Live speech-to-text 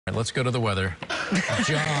Let's go to the weather.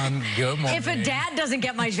 John, good morning. If a dad doesn't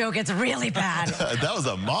get my joke, it's really bad. That was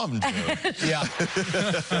a mom joke. Yeah.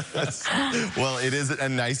 Well, it is a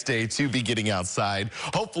nice day to be getting outside,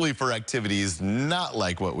 hopefully for activities not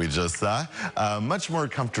like what we just saw. Much more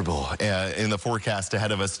comfortable in the forecast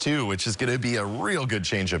ahead of us, too, which is going to be a real good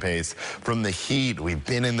change of pace from the heat we've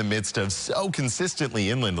been in the midst of so consistently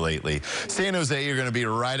inland lately. San Jose, you're going to be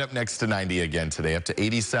right up next to 90 again today, up to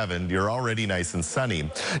 87. You're already nice and sunny.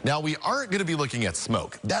 Now, we aren't going to be looking at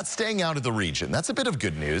smoke. That's staying out of the region. That's a bit of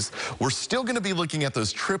good news. We're still going to be looking at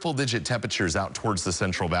those triple-digit temperatures out towards the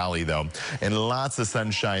Central Valley, though, and lots of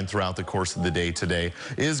sunshine throughout the course of the day today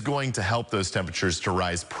is going to help those temperatures to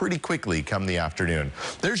rise pretty quickly come the afternoon.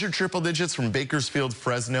 There's your triple digits from Bakersfield,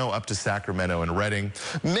 Fresno, up to Sacramento and Redding.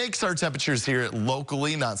 Makes our temperatures here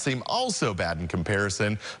locally not seem all so bad in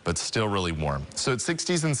comparison, but still really warm. So it's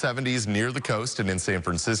 60s and 70s near the coast and in San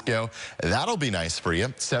Francisco. That'll be nice for you.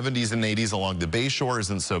 70s and 80s along the Bayshore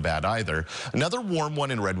isn't so bad either. Another warm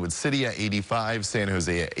one in Redwood City at 85, San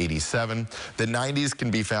Jose at 87. The 90s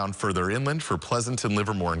can be found further inland for Pleasanton,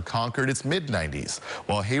 Livermore, and Concord. It's mid-90s.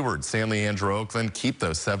 While Hayward, San Leandro, Oakland keep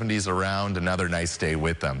those 70s around. Another nice day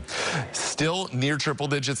with them. Still near triple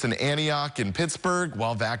digits in Antioch and Pittsburgh,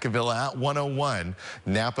 while Vacaville at 101.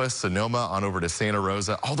 Napa, Sonoma on over to Santa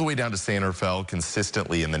Rosa, all the way down to San Rafael,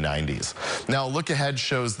 consistently in the 90s. Now, look ahead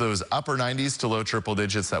shows those upper 90s to low triple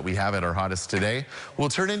digits that we have at our hottest today will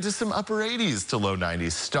turn into some upper 80s to low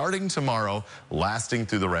 90s starting tomorrow, lasting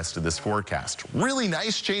through the rest of this forecast. Really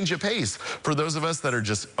nice change of pace for those of us that are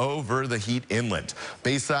just over the heat inland.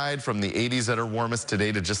 Bayside from the 80s that are warmest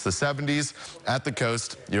today to just the 70s. At the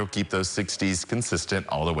coast, you'll keep those 60s consistent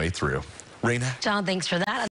all the way through. Raina? John, thanks for that.